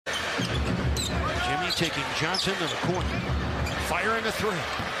Jimmy taking Johnson to the corner. Firing a three.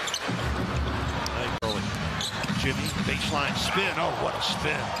 Jimmy, baseline spin. Oh, what a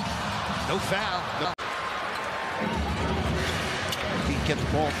spin. No foul. No. He get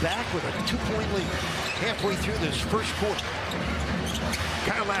the ball back with a 2-point lead. Halfway through this first quarter.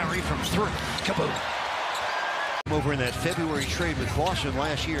 Kyle Lowry from three. Kaboom. Over in that February trade with Boston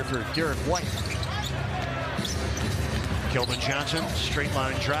last year for Derek White. Keldon Johnson, straight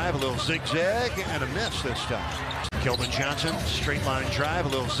line drive, a little zigzag, and a miss this time. Keldon Johnson, straight line drive, a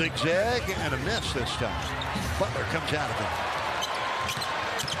little zigzag, and a miss this time. Butler comes out of it.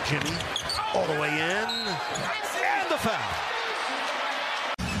 Jimmy, all the way in, and the foul.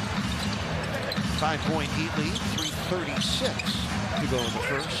 5-point Heat lead, 3:36 to go in the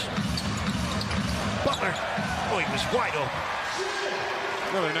first. Butler, oh, he was wide open.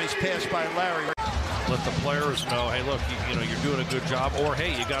 Another nice pass by Larry. Let the players know, hey, look, you know, you're doing a good job, or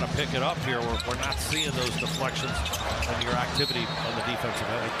hey, you got to pick it up here. We're not seeing those deflections and your activity on the defensive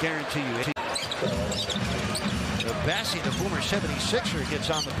end. I guarantee you. Bassi, the former 76er, gets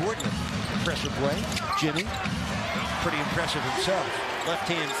on the board in an impressive way. Jimmy, pretty impressive himself.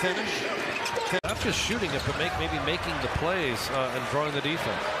 Left-hand finish. Not just shooting it, but maybe making the plays and drawing the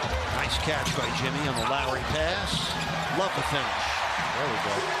defense. Nice catch by Jimmy on the Lowry pass. Love the finish. There we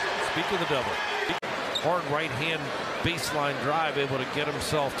go. Speak of the devil. Hard right-hand baseline drive, able to get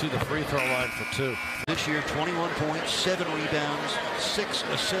himself to the free throw line for two. This year, 21 points, 7 rebounds, 6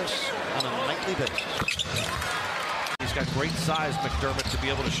 assists on a nightly basis. He's got great size, McDermott, to be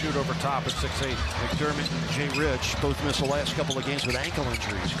able to shoot over top at 6'8". McDermott and Jay Rich both missed the last couple of games with ankle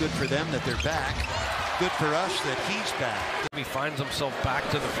injuries. Good for them that they're back. Good for us that he's back. He finds himself back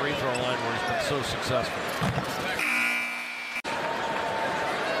to the free throw line where he's been so successful.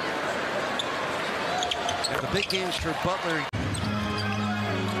 And the big games for Butler.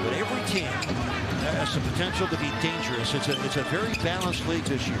 But every team has the potential to be dangerous. It's a very balanced league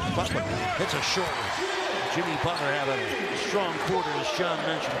this year. Butler hits a short one. Jimmy Butler having a strong quarter, as John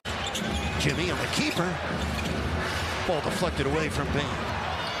mentioned. Jimmy on the keeper. Ball deflected away from Bam.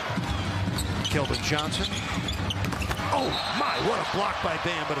 Keldon Johnson. Oh, my, what a block by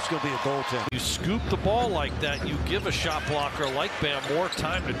Bam, but it's going to be a goaltender. You scoop the ball like that, you give a shot blocker like Bam more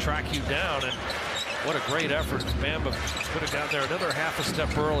time to track you down, and what a great effort. Bam put it down there another half a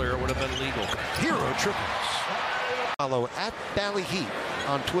step earlier, it would have been legal. Hero triples. Follow at Bally Heat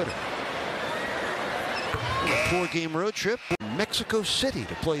on Twitter. A 4-game road trip to Mexico City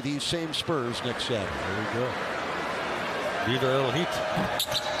to play these same Spurs next Saturday. There we go. Viva El Heat.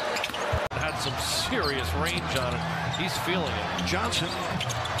 Had some serious range on it. He's feeling it. Johnson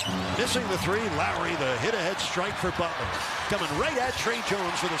missing the three. Lowry, the hit-ahead strike for Butler. Coming right at Trey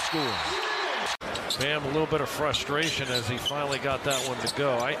Jones for the score. Bam, a little bit of frustration as he finally got that one to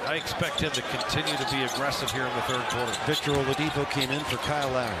go. I expect him to continue to be aggressive here in the third quarter. Victor Oladipo came in for Kyle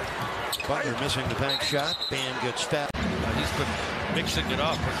Lowry. Butler missing the bank shot. Bam gets fouled. He's been mixing it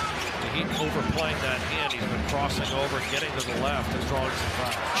up. The Heat overplaying that hand. He's been crossing over, getting to the left, and drawing some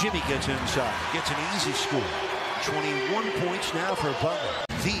fouls. Jimmy gets inside. Gets an easy score. 21 points now for Butler.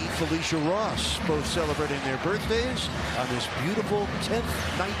 The Felicia Ross, both celebrating their birthdays on this beautiful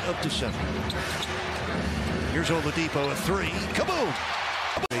 10th night of December. Here's Oladipo, a three. Kaboom!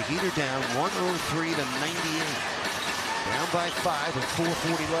 The Heat are down 103 to 98. Down by 5 with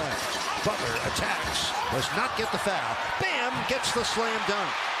 4:40 left. Butler attacks. Does not get the foul. Bam! Gets the slam dunk.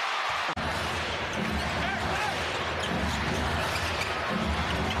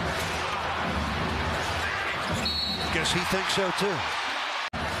 Guess he thinks so too.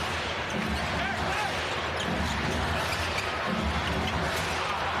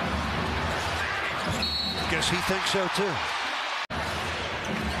 Guess he thinks so too.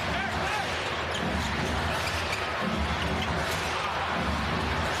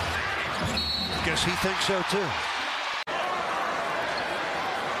 Guess he thinks so too.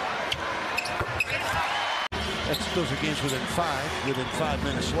 Those are games within 5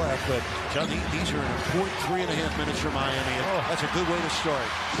 minutes left, but John, these are an important 3.5 minutes for Miami. That's a good way to start.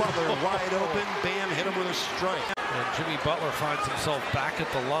 Butler wide open, Bam hit him with a strike. And Jimmy Butler finds himself back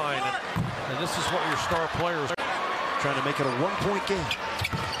at the line, and this is what your star players are trying to make it a 1-point game.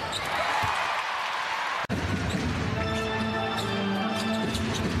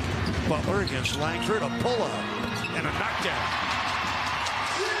 Butler against Langford, a pull-up and a knockdown.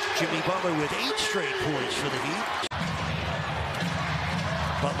 Jimmy Butler with 8 straight points for the Heat.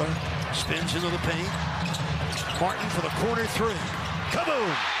 Butler spins into the paint. Martin for the corner three.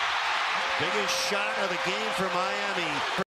 Kaboom! Biggest shot of the game for Miami.